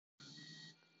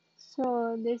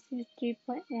So this is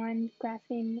 3.1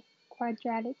 graphing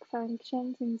quadratic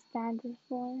functions in standard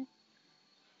form.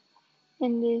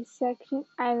 In this section,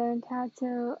 I learned how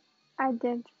to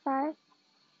identify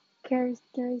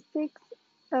characteristics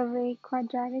of a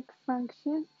quadratic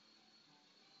function.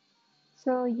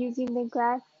 So using the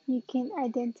graph, you can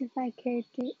identify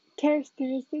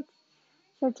characteristics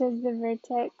such as the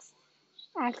vertex,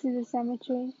 axis of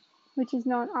symmetry, which is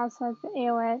known also as the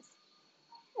AOS,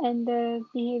 and the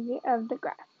behavior of the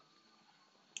graph.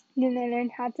 Then I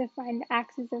learned how to find the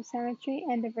axis of symmetry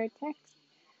and the vertex.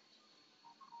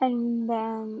 And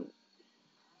then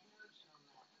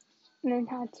learned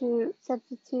how to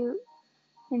substitute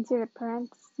into the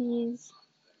parentheses.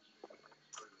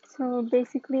 So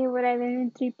basically what I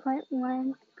learned in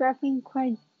 3.1, graphing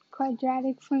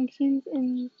quadratic functions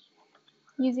in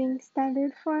using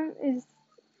standard form is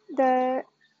the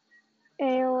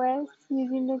AOS.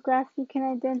 Using the graph you can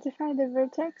identify the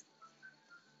vertex.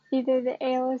 Either the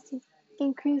AOS is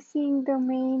increasing,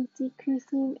 domain,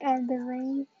 decreasing, and the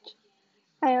range.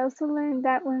 I also learned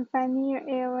that when finding your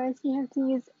AOS, you have to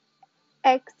use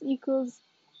x equals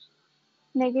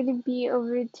negative b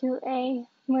over 2a.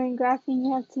 When graphing,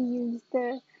 you have to use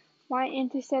the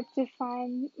y-intercept to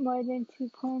find more than 2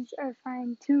 points or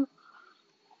find two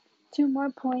more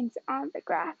points on the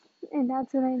graph. And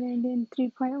that's what I learned in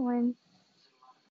 3.1.